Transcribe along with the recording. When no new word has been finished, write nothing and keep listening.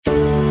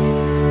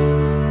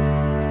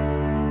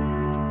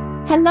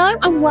Hello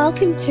and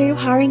welcome to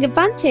Hiring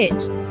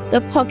Advantage,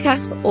 the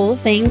podcast for all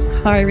things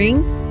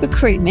hiring,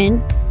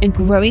 recruitment, and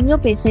growing your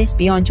business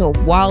beyond your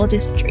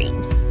wildest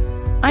dreams.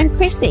 I'm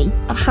Chrissy,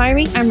 a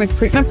hiring and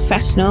recruitment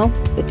professional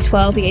with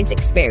 12 years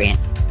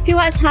experience, who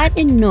has had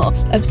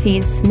enough of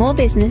seeing small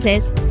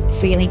businesses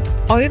feeling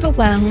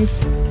overwhelmed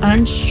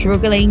and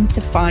struggling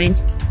to find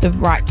the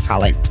right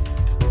talent.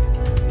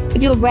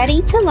 If you're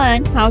ready to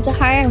learn how to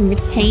hire and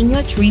retain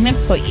your dream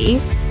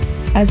employees,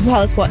 as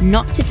well as what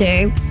not to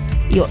do,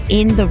 you're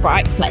in the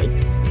right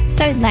place.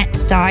 So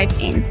let's dive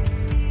in.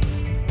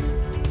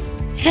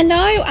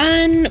 Hello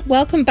and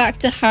welcome back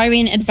to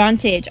Hiring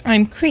Advantage.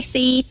 I'm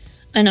Chrissy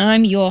and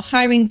I'm your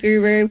hiring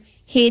guru,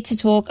 here to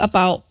talk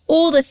about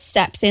all the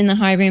steps in the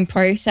hiring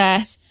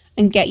process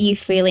and get you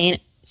feeling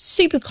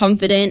super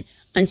confident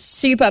and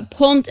super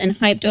pumped and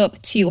hyped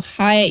up to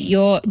hire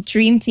your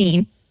dream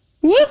team.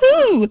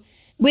 Woohoo!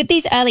 With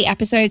these early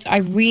episodes, I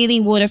really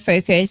want to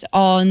focus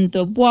on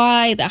the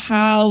why, the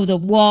how, the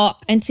what,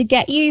 and to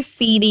get you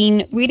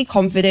feeling really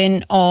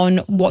confident on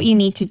what you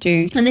need to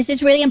do. And this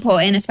is really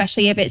important,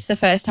 especially if it's the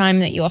first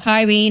time that you're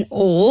hiring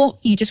or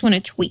you just want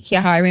to tweak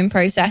your hiring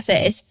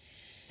processes.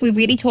 We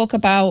really talk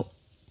about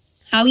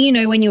how you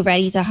know when you're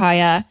ready to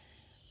hire.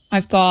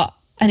 I've got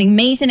an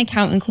amazing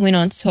accountant coming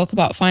on to talk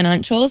about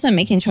financials and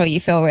making sure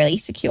you feel really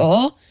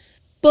secure.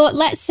 But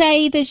let's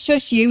say there's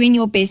just you in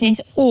your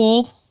business,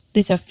 or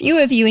there's a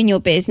few of you in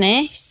your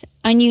business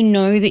and you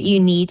know that you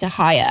need to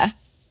hire.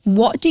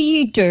 What do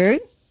you do?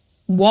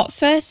 What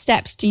first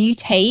steps do you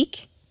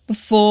take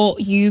before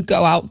you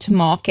go out to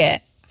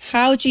market?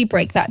 How do you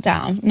break that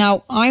down?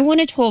 Now, I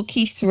want to talk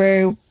you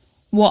through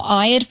what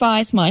I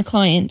advise my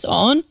clients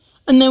on,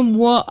 and then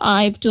what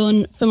I've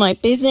done for my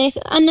business,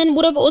 and then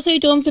what I've also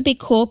done for big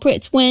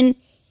corporates when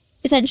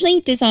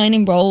essentially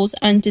designing roles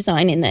and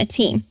designing their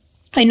team.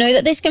 I know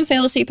that this can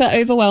feel super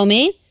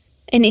overwhelming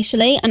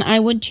initially, and I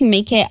want to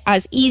make it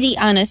as easy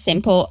and as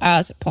simple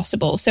as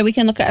possible. So we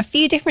can look at a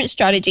few different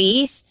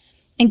strategies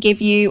and give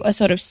you a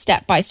sort of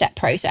step-by-step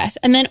process,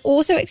 and then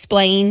also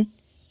explain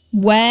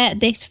where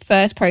this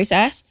first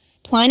process,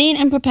 planning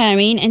and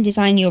preparing and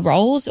designing your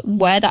roles,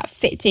 where that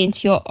fits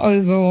into your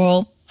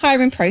overall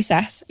hiring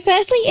process.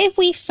 Firstly, if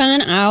we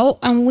fan out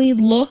and we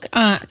look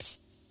at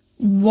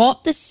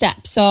what the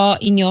steps are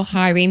in your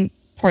hiring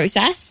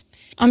process,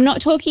 I'm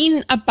not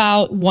talking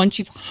about once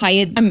you've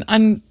hired.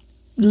 I'm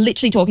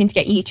literally talking to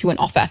get you to an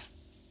offer.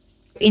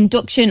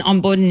 Induction,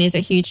 onboarding is a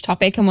huge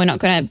topic and we're not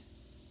going to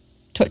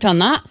touch on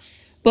that.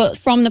 But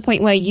from the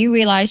point where you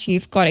realize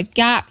you've got a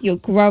gap, you're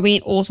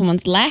growing, or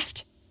someone's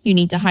left, you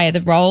need to hire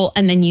the role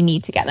and then you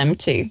need to get them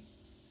to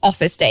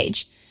offer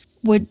stage.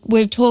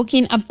 We're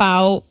talking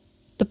about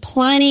the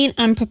planning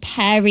and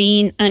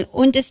preparing and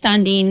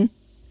understanding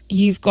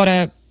you've got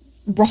a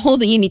role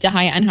that you need to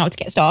hire and how to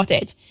get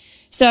started.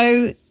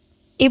 So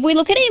if we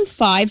look at it in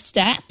 5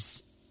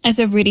 steps, as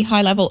a really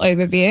high level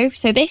overview.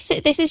 So this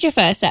is your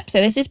first step. So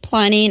this is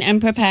planning and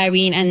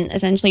preparing and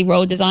essentially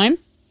role design.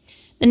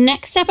 The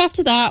next step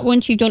after that,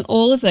 once you've done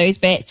all of those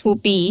bits, will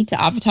be to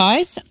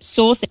advertise,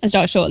 source, and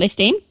start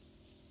shortlisting.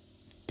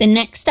 The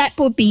next step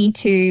will be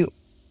to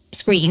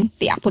screen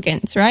the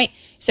applicants, right?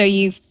 So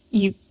you've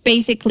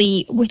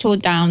basically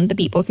whittled down the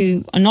people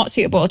who are not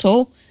suitable at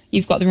all.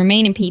 You've got the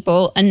remaining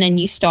people, and then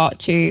you start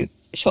to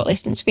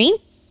shortlist and screen.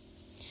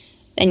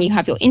 Then you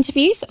have your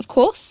interviews, of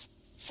course,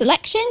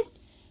 selection,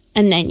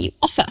 and then you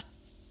offer.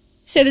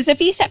 So there's a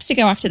few steps to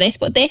go after this,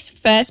 but this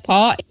first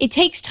part, it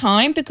takes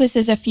time because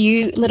there's a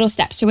few little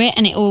steps to it,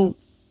 and it will,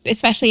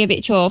 especially if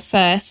it's your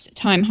first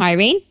time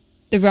hiring,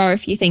 there are a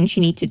few things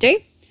you need to do.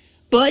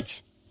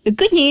 But the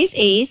good news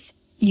is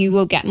you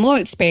will get more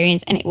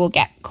experience and it will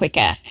get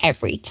quicker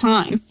every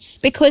time.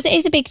 Because it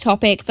is a big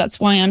topic, that's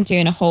why I'm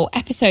doing a whole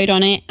episode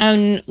on it.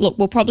 And look,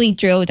 we'll probably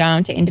drill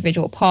down to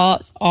individual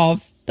parts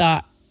of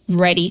that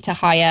ready to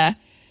hire,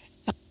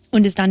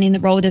 understanding the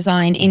role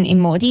design in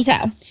more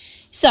detail.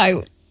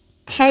 So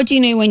how do you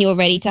know when you're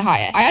ready to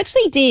hire? I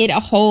actually did a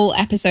whole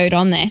episode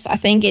on this. I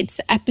think it's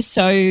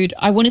episode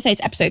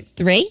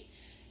 3.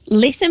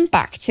 Listen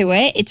back to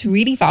it. It's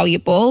really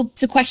valuable.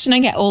 It's a question I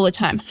get all the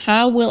time.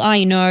 How will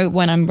I know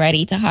when I'm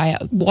ready to hire?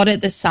 What are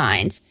the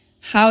signs?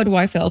 How do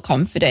I feel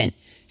confident?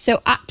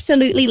 So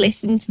absolutely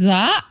listen to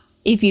that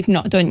if you've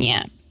not done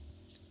yet.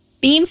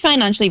 Being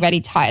financially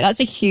ready to hire, that's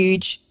a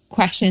huge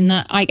question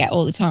that I get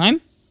all the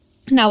time.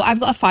 Now, I've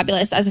got a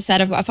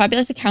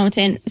fabulous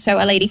accountant. So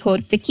a lady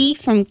called Vicky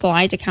from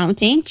Glide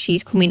Accounting.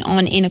 She's coming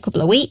on in a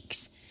couple of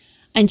weeks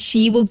and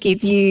she will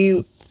give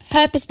you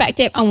her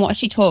perspective on what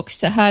she talks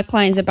to her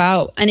clients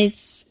about. And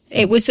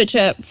it was such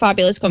a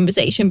fabulous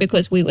conversation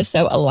because we were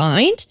so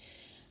aligned.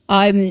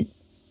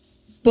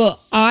 But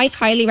I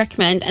highly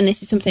recommend, and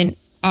this is something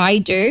I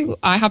do,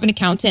 I have an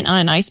accountant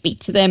and I speak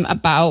to them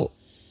about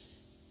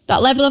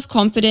that level of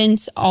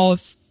confidence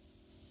of,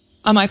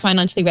 am I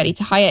financially ready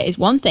to hire is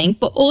one thing,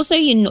 but also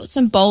your nuts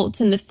and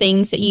bolts and the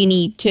things that you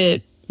need to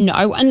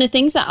know and the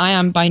things that I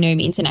am by no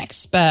means an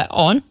expert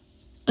on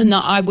and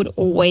that I would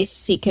always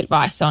seek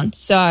advice on.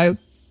 So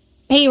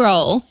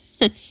payroll.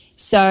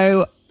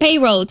 So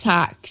payroll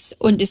tax,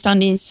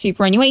 understanding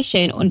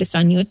superannuation,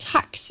 understanding your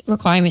tax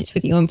requirements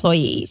with your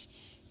employees.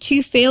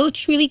 To feel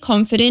truly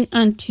confident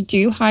and to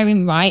do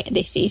hiring right,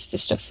 this is the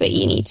stuff that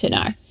you need to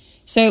know.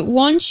 So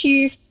once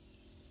you've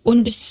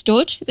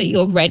understood that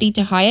you're ready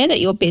to hire,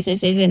 that your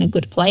business is in a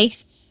good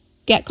place,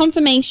 get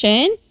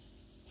confirmation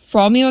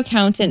from your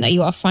accountant that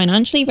you are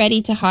financially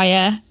ready to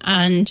hire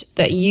and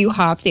that you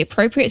have the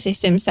appropriate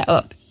system set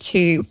up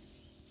to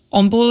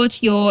onboard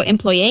your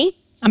employee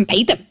and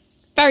pay them.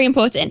 Very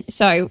important.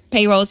 So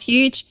payroll is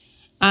huge.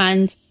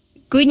 And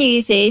good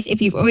news is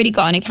if you've already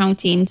got an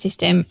accounting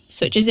system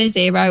such as a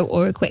Xero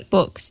or a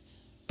QuickBooks,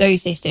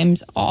 those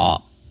systems are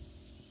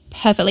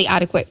perfectly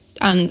adequate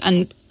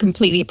and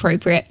completely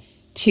appropriate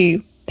to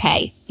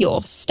pay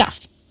your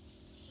staff.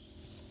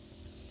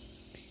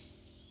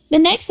 The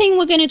next thing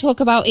we're going to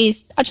talk about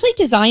is actually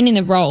designing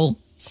the role.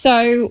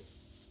 So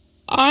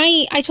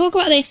I talk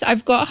about this.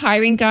 I've got a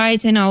hiring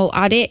guide and I'll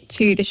add it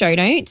to the show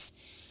notes.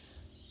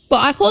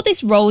 But I call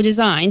this role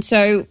design.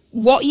 So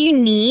what you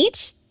need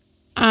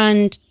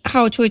and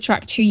how to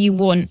attract who you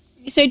want.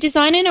 So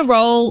designing a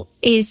role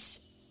is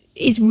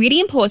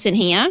really important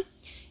here.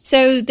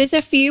 So there's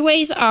a few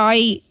ways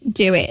I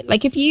do it.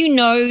 Like if you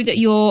know that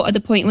you're at the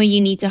point where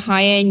you need to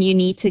hire and you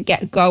need to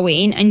get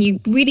going and you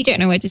really don't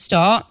know where to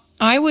start,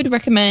 I would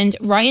recommend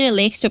writing a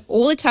list of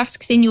all the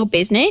tasks in your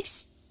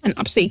business and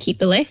absolutely keep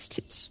the list.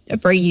 It's a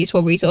very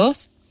useful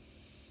resource.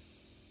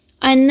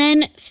 And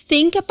then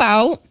think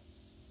about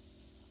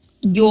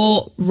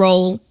your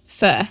role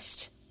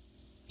first.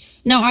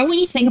 Now, I want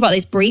you to think about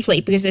this briefly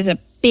because there's a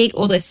big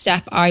other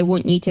step I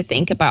want you to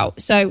think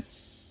about. So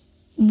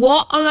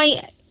what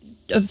I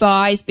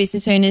advise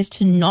business owners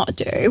to not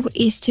do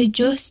is to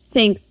just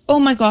think, oh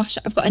my gosh,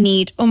 I've got a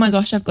need. Oh my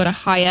gosh, I've got to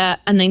hire,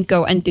 and then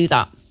go and do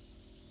that.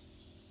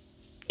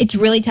 It's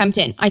really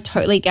tempting. I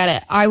totally get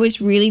it. I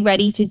was really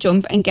ready to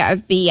jump and get a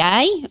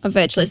VA, a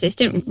virtual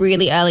assistant,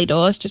 really early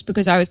doors just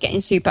because I was getting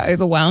super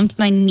overwhelmed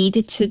and I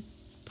needed to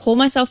pull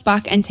myself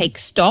back and take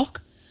stock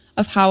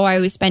of how I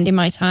was spending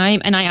my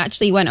time. And I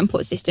actually went and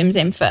put systems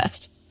in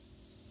first.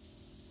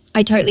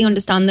 I totally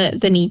understand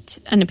the need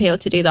and appeal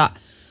to do that.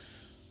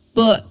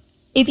 But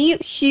if you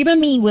humor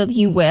me with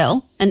you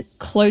will and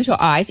close your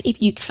eyes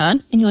if you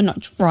can and you're not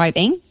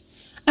driving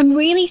and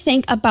really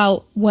think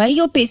about where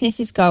your business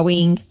is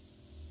going,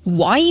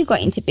 why you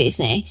got into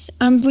business,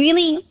 and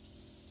really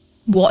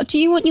what do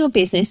you want your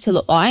business to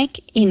look like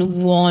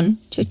in 1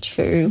 to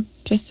 2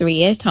 to 3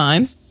 years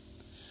time,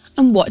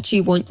 and what do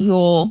you want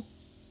your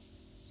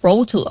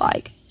role to look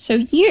like. So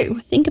you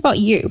think about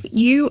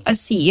you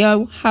as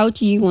CEO, how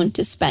do you want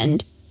to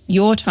spend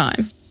your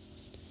time?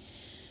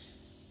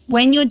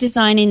 When you're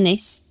designing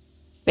this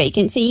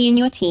vacancy in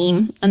your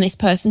team and this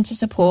person to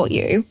support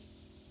you,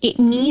 it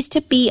needs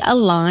to be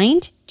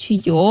aligned to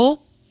your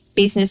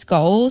business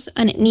goals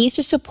and it needs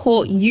to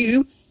support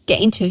you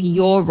getting to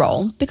your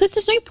role, because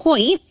there's no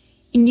point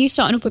in you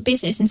starting up a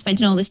business and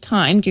spending all this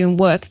time doing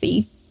work that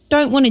you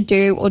don't want to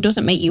do or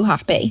doesn't make you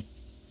happy.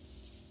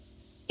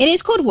 It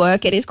is called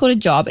work. It is called a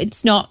job.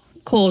 It's not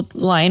called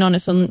lying on a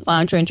sun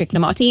lounger and drinking a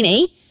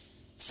martini.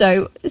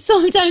 So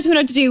sometimes we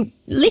have to do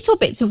little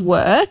bits of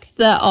work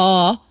that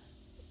are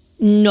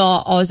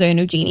not our zone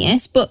of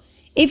genius. But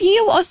if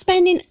you are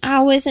spending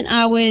hours and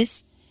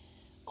hours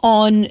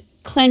on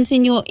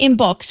cleansing your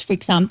inbox, for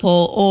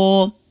example,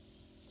 or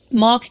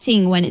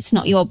marketing when it's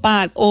not your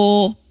bag,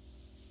 or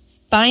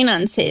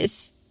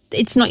finances,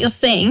 it's not your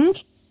thing,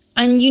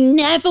 and you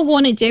never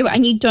want to do it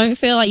and you don't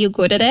feel like you're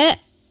good at it,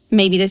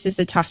 maybe this is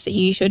a task that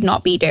you should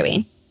not be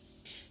doing.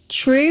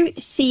 True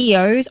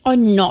CEOs are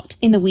not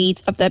in the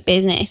weeds of their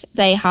business.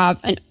 They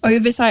have an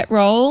oversight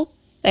role.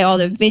 They are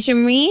the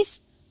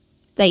visionaries.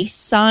 They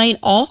sign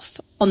off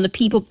on the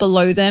people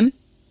below them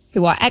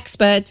who are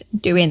experts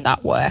doing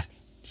that work.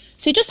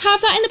 So just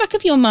have that in the back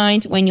of your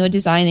mind when you're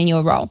designing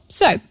your role.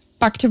 So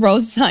back to role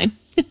design.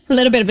 A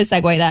little bit of a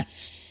segue there.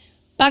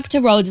 Back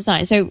to role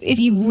design. So if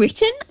you've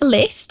written a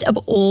list of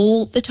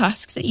all the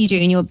tasks that you do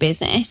in your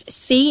business,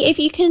 see if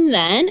you can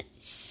then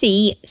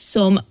see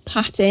some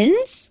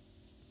patterns.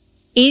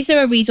 Is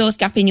there a resource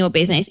gap in your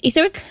business? Is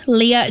there a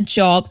clear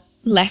job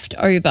left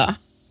over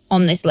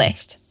on this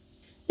list?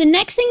 The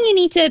next thing you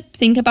need to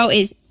think about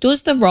is,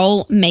 does the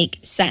role make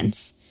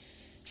sense?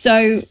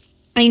 So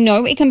I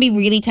know it can be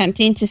really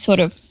tempting to sort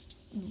of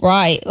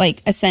write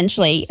like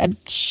essentially a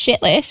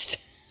shit list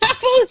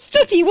full of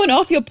stuff you want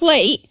off your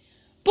plate,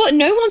 but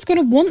no one's going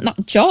to want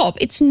that job.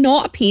 It's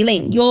not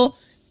appealing. Your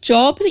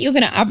job that you're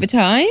going to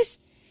advertise,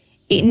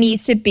 it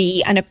needs to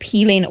be an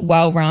appealing,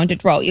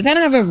 well-rounded role. You're going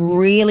to have a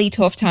really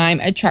tough time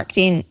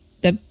attracting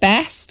the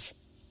best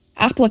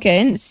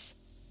applicants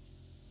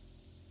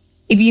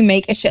if you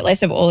make a shit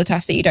list of all the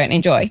tasks that you don't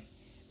enjoy.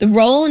 The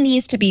role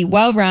needs to be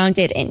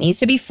well-rounded. It needs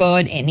to be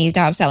fun. It needs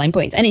to have selling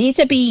points. And it needs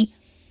to be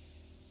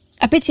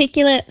a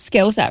particular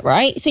skill set,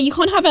 right? So you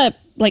can't have a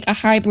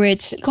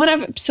hybrid. You can't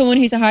have someone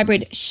who's a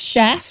hybrid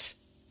chef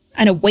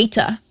and a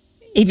waiter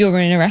if you're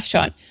running a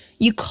restaurant.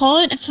 You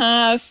can't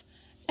have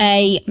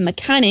a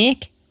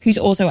mechanic who's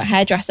also a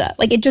hairdresser.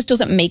 Like, it just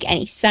doesn't make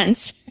any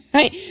sense.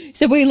 right?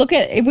 So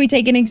if we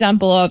take an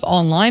example of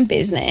online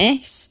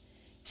business,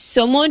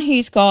 someone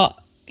who's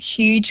got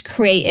huge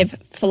creative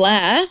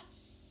flair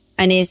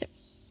and is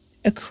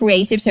a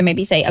creative, so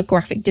maybe say a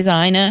graphic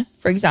designer,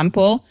 for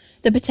example,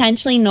 they're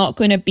potentially not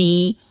going to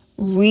be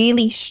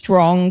really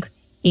strong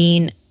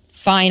in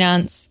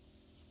finance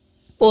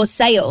or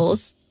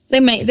sales. They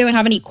won't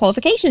have any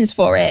qualifications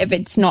for it if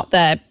it's not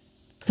their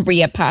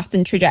career path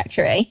and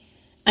trajectory,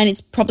 and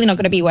it's probably not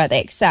going to be where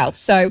they excel.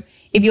 So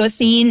if you're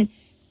seeing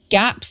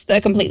gaps that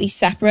are completely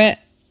separate,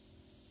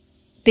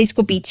 this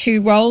could be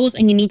two roles,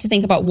 and you need to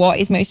think about what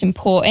is most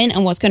important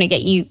and what's going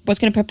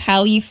to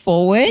propel you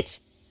forward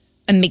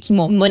and make you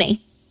more money.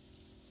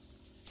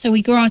 So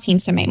we grow our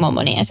teams to make more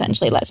money,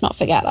 essentially. Let's not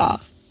forget that.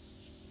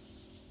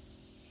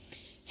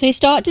 So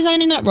start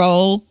designing that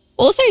role.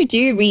 Also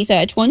do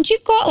research. Once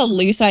you've got a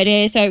loose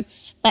idea, so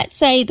let's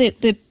say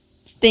that the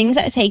things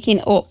that are taking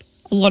up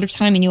a lot of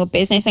time in your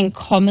business, and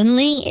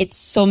commonly it's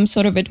some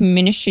sort of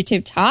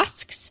administrative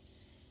tasks.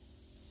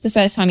 The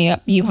first time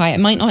you hire, it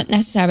might not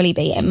necessarily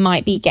be. It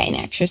might be getting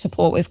extra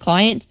support with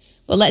clients.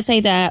 But let's say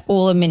they're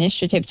all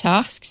administrative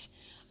tasks.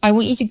 I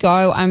want you to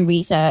go and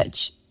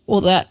research all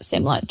the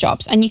similar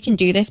jobs. And you can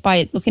do this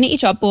by looking at your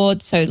job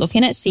board. So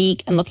looking at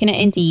Seek and looking at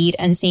Indeed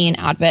and seeing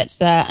adverts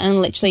there and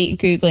literally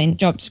Googling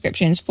job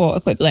descriptions for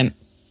equivalent.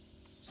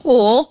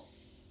 Or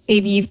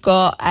if you've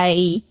got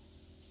a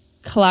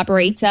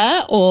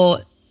collaborator or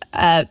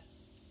a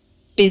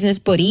business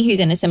buddy who's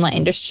in a similar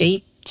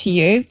industry to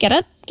you,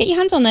 get your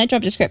hands on their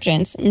job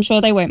descriptions. I'm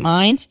sure they won't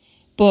mind,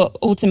 but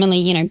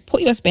ultimately,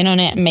 put your spin on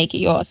it and make it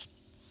yours.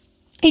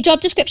 A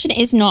job description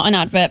is not an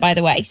advert, by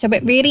the way. So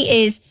it really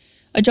is,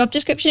 a job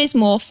description is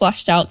more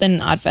flashed out than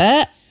an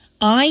advert.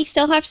 I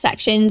still have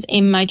sections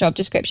in my job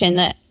description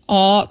that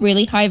are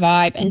really high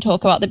vibe and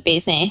talk about the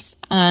business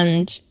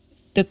and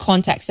the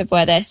context of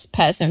where this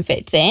person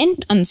fits in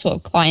and the sort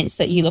of clients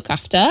that you look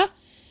after.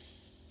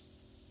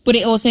 But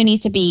it also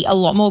needs to be a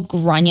lot more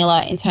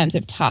granular in terms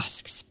of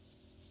tasks.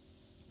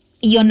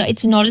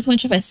 It's not as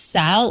much of a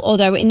sell,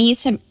 although it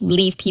needs to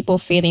leave people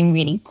feeling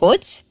really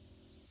good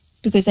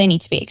because they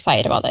need to be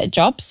excited about their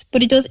jobs.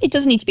 But it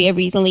does need to be a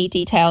reasonably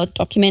detailed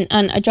document.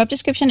 And a job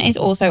description is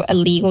also a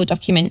legal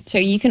document. So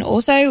you can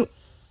also,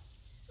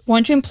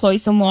 once you employ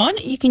someone,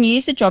 you can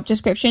use the job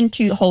description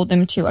to hold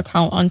them to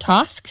account on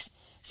tasks.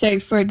 So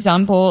for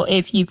example,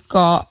 if you've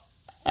got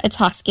a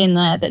task in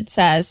there that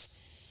says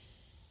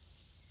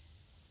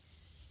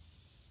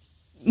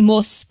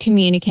must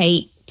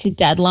communicate to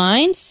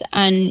deadlines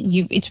and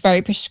it's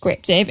very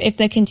prescriptive, if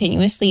they're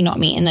continuously not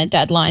meeting their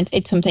deadlines,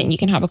 it's something you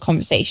can have a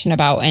conversation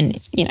about, and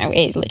it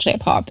is literally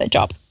a part of their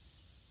job.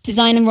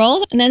 Design and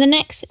roles. And then the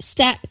next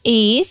step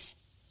is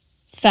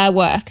Fair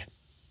Work.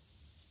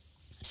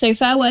 So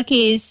Fair Work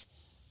is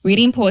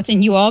really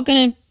important. You are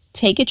going to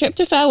take a trip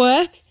to Fair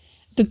Work.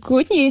 The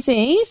good news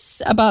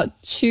is about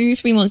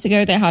 2-3 months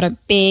ago, they had a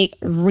big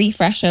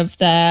refresh of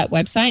their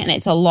website and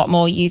it's a lot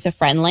more user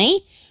friendly.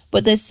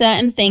 But there's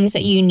certain things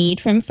that you need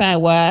from Fair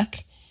Work,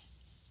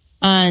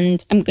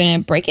 and I'm going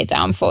to break it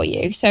down for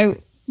you. So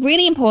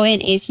really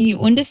important is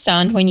you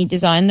understand when you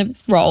design the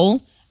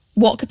role,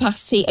 what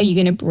capacity are you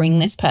going to bring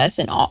this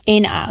person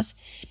in as?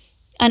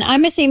 And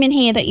I'm assuming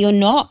here that you're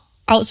not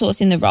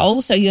outsourcing the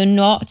role, so you're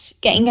not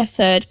getting a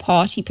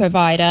third-party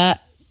provider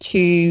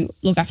to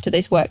look after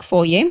this work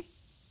for you,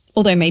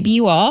 although maybe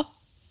you are.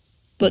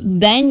 But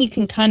then you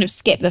can kind of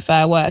skip the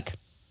Fair Work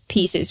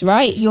pieces,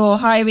 right? You're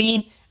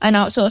hiring an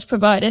outsourced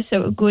provider.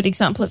 So a good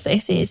example of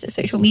this is a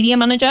social media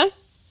manager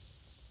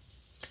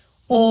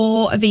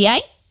or a VA.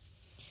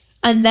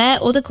 And they're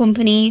other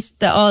companies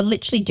that are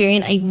literally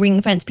doing a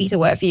ring-fence piece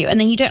of work for you. And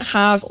then you don't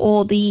have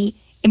all the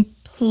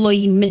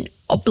employment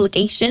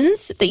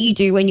obligations that you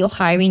do when you're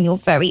hiring your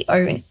very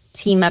own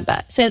team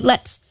member. So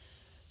let's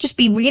just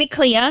be really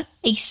clear.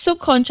 A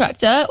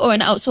subcontractor or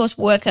an outsourced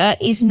worker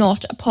is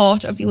not a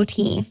part of your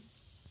team.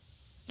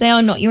 They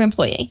are not your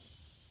employee.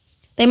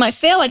 They might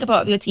feel like a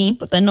part of your team,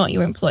 but they're not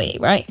your employee,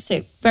 right? So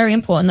very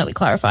important that we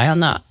clarify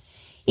on that.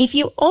 If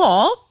you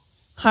are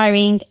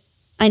hiring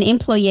an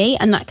employee,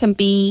 and that can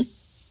be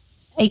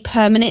a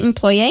permanent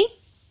employee,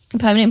 and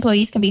permanent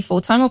employees can be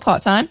full-time or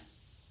part-time,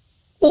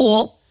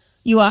 or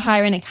you are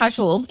hiring a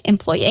casual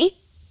employee,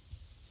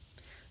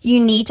 you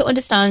need to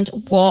understand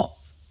what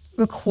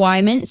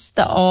requirements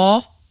there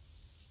are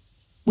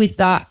with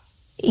that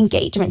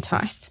engagement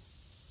type.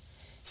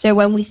 So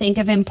when we think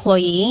of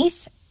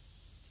employees,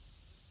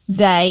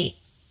 they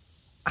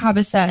have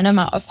a certain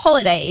amount of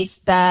holidays.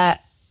 They're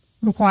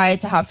required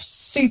to have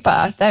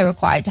super. They're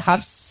required to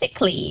have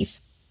sick leave.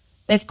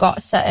 They've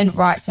got certain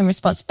rights and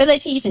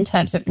responsibilities in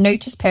terms of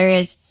notice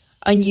periods,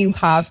 and you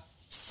have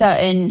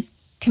certain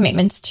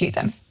commitments to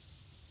them.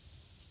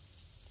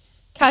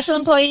 Casual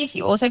employees,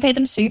 you also pay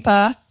them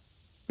super,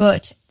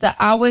 but the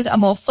hours are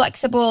more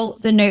flexible.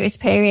 The notice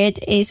period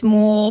is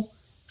more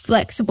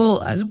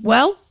flexible as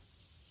well.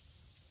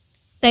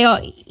 They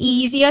are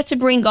easier to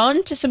bring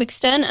on to some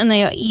extent, and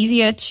they are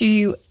easier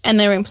to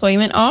end their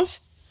employment of.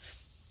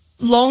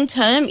 Long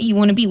term, you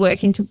want to be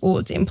working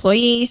towards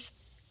employees.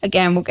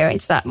 Again, we'll go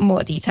into that in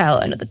more detail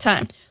another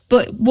time.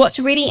 But what's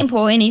really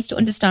important is to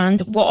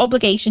understand what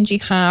obligations you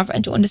have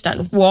and to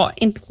understand what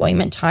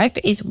employment type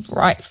is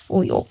right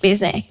for your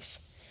business.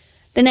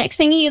 The next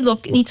thing you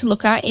need to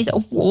look at is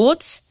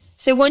awards.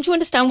 So once you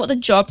understand what the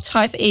job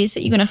type is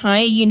that you're going to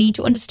hire, you need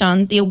to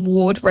understand the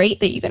award rate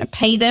that you're going to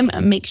pay them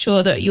and make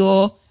sure that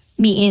you're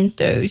meeting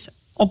those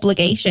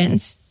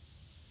obligations.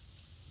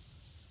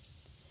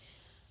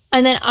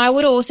 And then I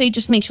would also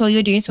just make sure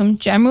you're doing some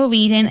general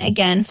reading.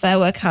 Again, Fair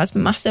Work has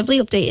massively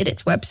updated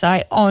its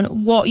website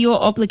on what your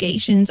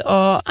obligations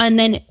are. And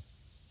then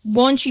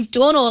once you've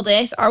done all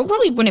this, I'll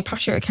probably run it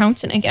past your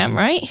accountant again,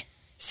 right?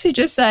 So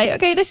just say,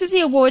 okay, this is the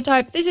award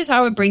type. This is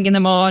how we're bringing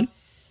them on.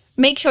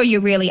 Make sure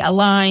you're really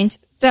aligned.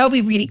 They'll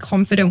be really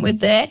confident with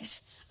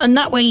this. And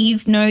that way you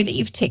know that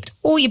you've ticked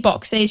all your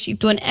boxes, you've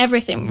done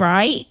everything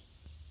right,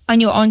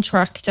 and you're on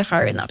track to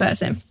hiring that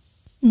person.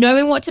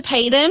 Knowing what to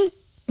pay them,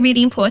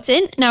 really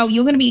important. Now,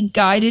 you're going to be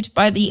guided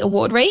by the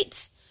award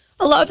rates.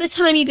 A lot of the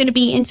time you're going to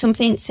be in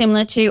something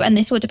similar to, and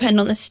this will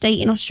depend on the state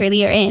in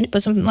Australia you're in,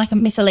 but something like a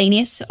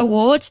miscellaneous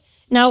award.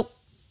 Now,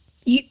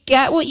 you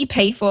get what you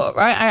pay for,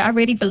 right? I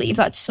really believe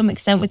that to some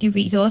extent with your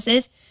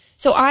resources.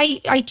 So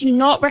I do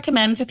not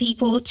recommend for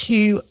people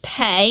to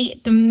pay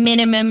the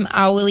minimum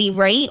hourly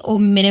rate or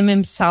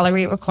minimum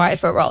salary required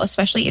for a role,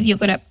 especially if you're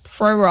going to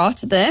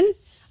prorate them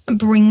and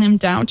bring them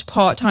down to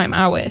part-time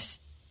hours.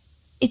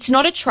 It's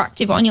not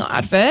attractive on your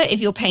advert if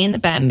you're paying the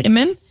bare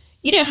minimum.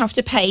 You don't have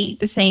to pay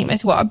the same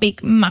as what a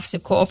big,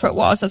 massive corporate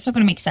was. That's not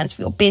going to make sense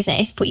for your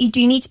business, but you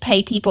do need to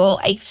pay people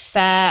a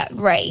fair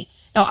rate.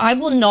 Now, I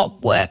will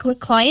not work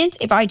with clients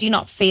if I do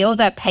not feel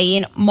they're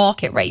paying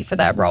market rate for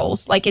their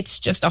roles. Like, it's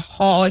just a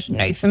hard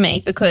no for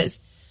me because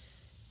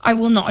I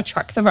will not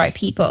attract the right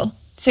people.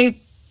 So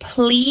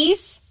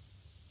please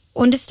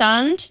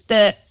understand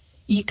that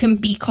you can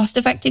be cost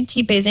effective to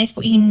your business,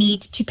 but you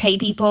need to pay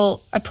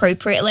people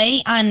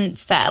appropriately and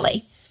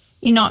fairly.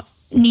 You're not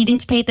needing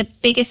to pay the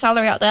biggest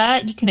salary out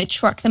there. You can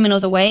attract them in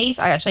other ways.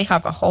 I actually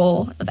have a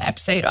whole other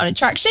episode on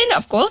attraction,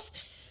 of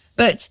course.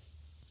 But,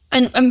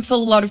 and for a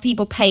lot of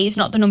people, pay is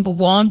not the number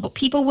one, but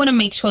people want to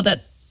make sure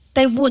that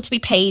they want to be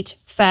paid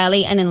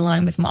fairly and in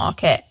line with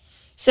market.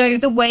 So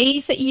the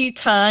ways that you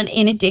can,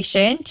 in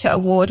addition to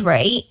award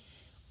rate,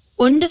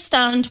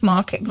 understand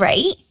market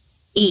rate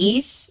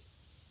is,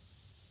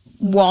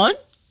 one,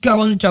 go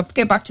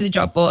back to the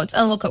job boards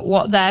and look at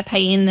what they're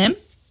paying them.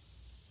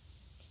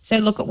 So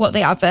look at what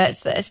the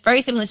adverts that are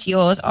very similar to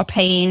yours are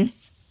paying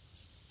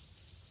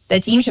their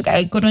team. Should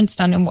get a good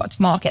understanding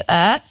what's market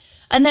there.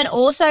 And then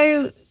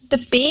also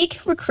the big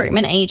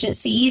recruitment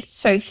agencies.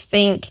 So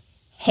think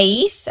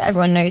Hayes.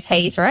 Everyone knows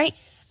Hayes, right?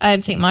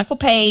 Think Michael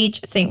Page.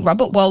 Think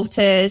Robert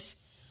Walters.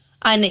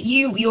 And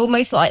you'll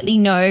most likely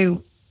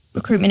know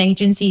recruitment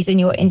agencies in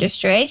your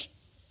industry.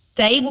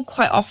 They will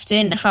quite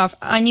often have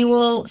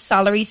annual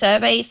salary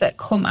surveys that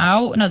come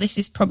out. Now, this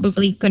is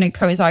probably going to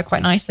coincide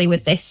quite nicely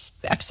with this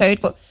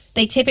episode, but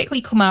they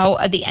typically come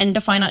out at the end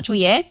of financial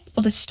year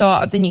or the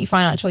start of the new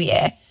financial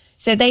year.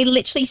 So they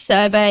literally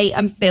survey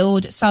and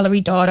build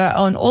salary data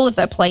on all of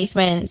their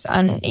placements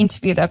and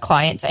interview their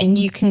clients, and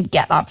you can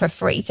get that for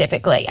free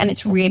typically. And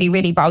it's really,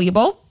 really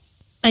valuable.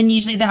 And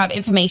usually they have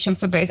information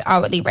for both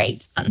hourly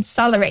rates and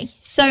salary.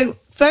 So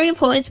very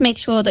important to make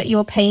sure that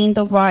you're paying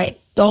the right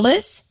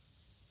dollars.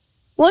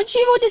 Once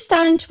you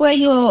understand where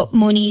your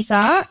money's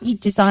at,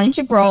 you've designed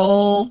your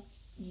role,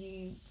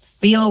 you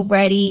feel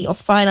ready, your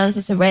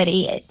finances are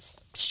ready, it's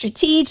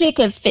strategic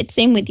and fits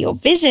in with your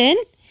vision,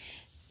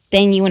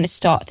 then you want to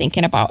start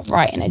thinking about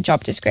writing a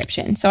job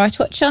description. So I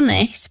touched on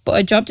this, but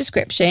a job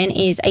description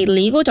is a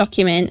legal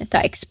document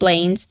that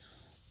explains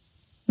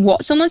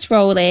what someone's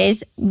role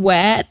is,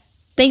 where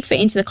they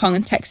fit into the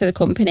context of the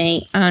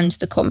company and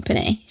the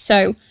company.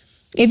 So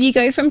if you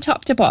go from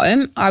top to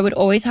bottom, I would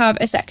always have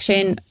a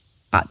section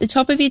at the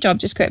top of your job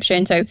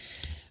description. So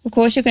of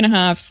course you're going to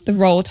have the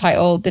role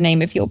title, the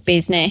name of your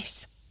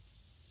business,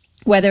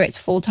 whether it's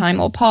full-time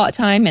or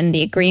part-time, and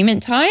the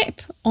agreement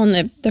type on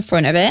the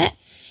front of it.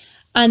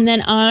 And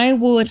then I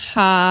would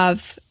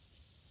have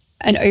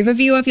an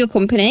overview of your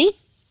company.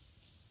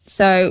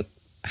 So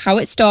how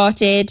it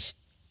started,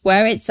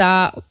 where it's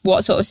at,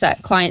 what sort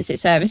of clients it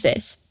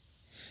services.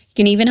 You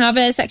can even have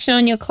a section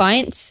on your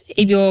clients.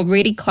 If you're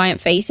really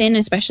client facing,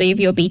 especially if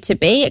you're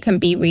B2B, it can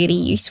be really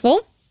useful.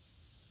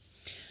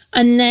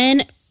 And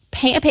then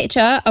paint a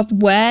picture of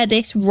where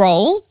this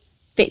role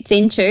fits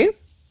into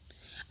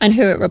and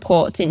who it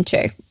reports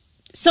into.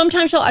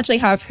 Sometimes you'll actually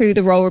have who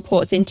the role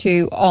reports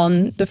into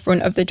on the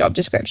front of the job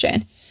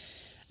description.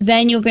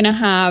 Then you're going to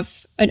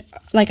have a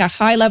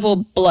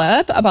high-level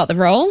blurb about the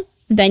role.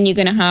 Then you're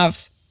going to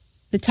have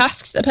the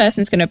tasks the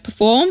person's going to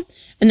perform.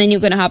 And then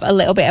you're going to have a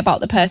little bit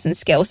about the person's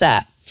skill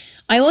set.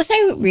 I also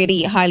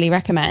really highly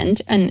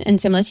recommend,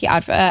 and similar to your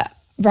advert,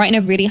 writing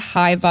a really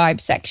high vibe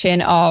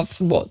section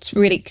of what's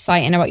really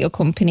exciting about your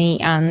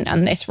company and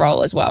this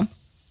role as well.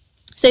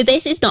 So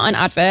this is not an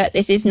advert.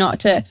 This is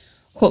not to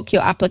hook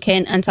your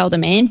applicant and sell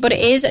them in, but it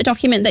is a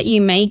document that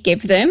you may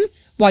give them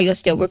while you're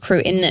still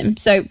recruiting them.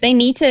 So they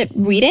need to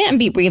read it and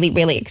be really,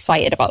 really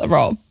excited about the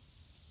role.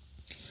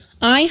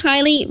 I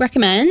highly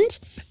recommend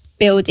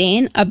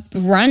building a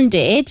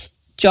branded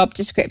job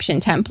description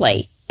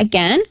template.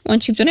 Again,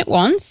 once you've done it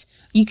once,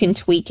 you can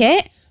tweak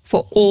it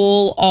for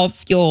all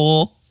of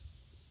your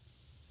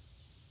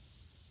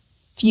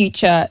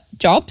future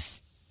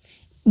jobs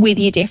with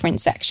your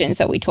different sections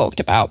that we talked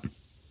about.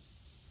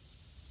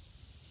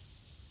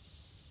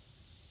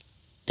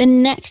 The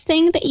next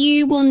thing that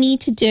you will need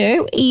to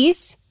do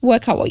is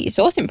work out what your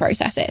sourcing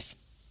process is.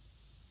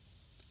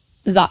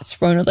 That's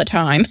for another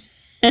time.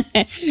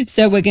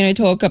 So we're going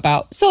to talk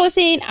about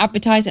sourcing,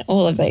 advertising,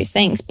 all of those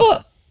things.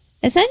 But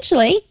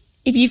essentially,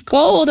 if you've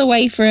got all the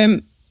way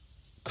from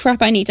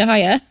crap, I need to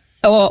hire,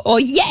 or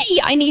yay,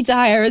 I need to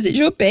hire, as it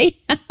should be,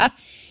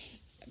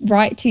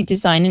 right to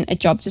designing a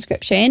job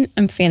description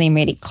and feeling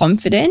really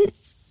confident,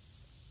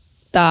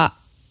 that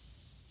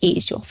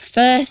is your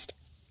first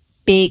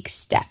big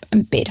step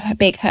and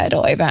big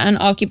hurdle over, and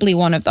arguably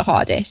one of the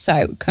hardest.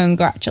 So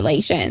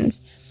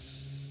congratulations.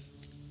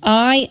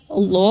 I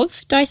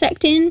love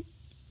dissecting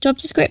job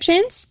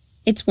descriptions.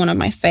 It's one of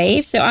my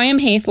faves. So I am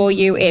here for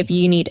you if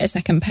you need a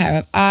second pair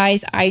of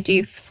eyes. I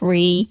do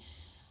free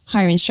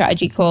hiring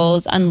strategy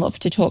calls and love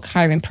to talk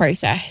hiring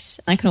process.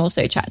 I can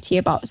also chat to you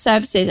about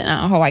services and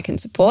how I can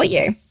support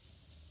you.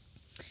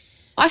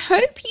 I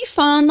hope you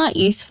found that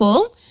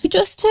useful.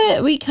 Just to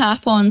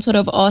recap on sort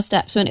of our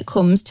steps when it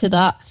comes to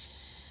that.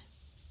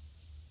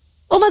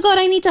 Oh my God,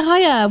 I need to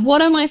hire.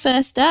 What are my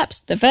first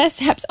steps? The first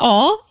steps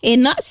are,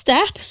 in that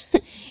step,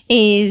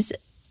 is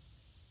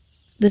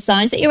the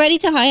signs that you're ready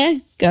to hire.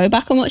 Go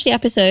back and watch the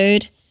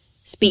episode.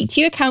 Speak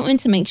to your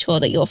accountant to make sure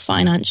that you're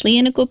financially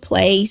in a good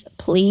place.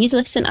 Please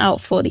listen out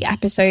for the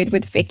episode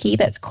with Vicky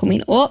that's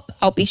coming up.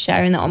 I'll be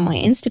sharing that on my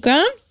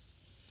Instagram.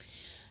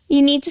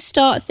 You need to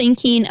start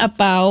thinking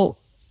about,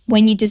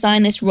 when you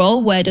design this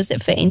role, where does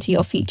it fit into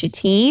your future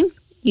team?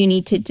 You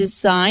need to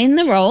design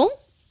the role.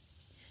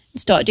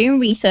 Start doing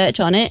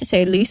research on it.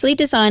 So loosely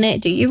design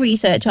it, do your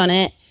research on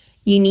it.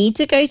 You need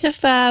to go to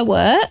Fair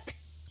Work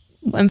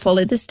and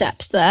follow the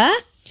steps there.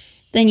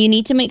 Then you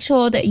need to make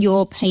sure that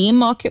you're paying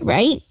market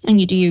rate and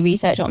you do your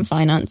research on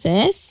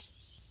finances.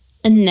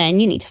 And then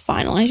you need to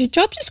finalize your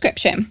job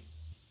description.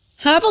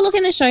 Have a look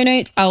in the show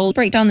notes. I'll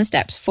break down the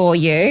steps for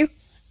you.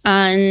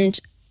 And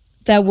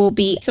there will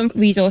be some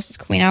resources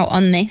coming out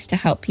on this to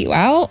help you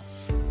out.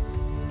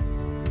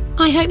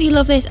 I hope you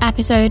love this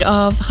episode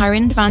of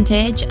Hiring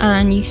Advantage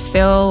and you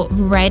feel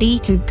ready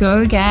to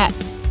go get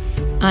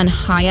and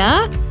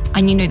hire,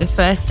 and you know the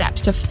first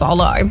steps to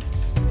follow.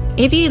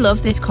 If you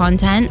love this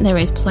content, there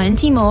is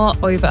plenty more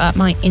over at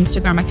my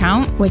Instagram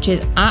account, which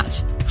is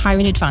at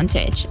Hiring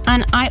Advantage.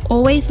 And I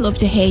always love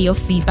to hear your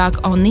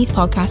feedback on these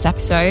podcast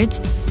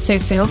episodes. So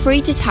feel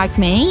free to tag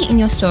me in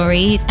your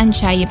stories and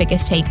share your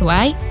biggest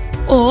takeaway,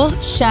 or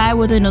share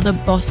with another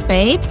boss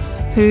babe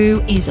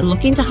who is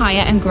looking to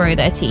hire and grow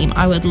their team.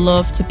 I would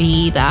love to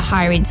be their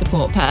hiring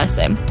support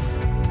person.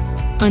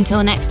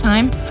 Until next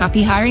time,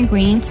 happy hiring,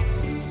 Queens.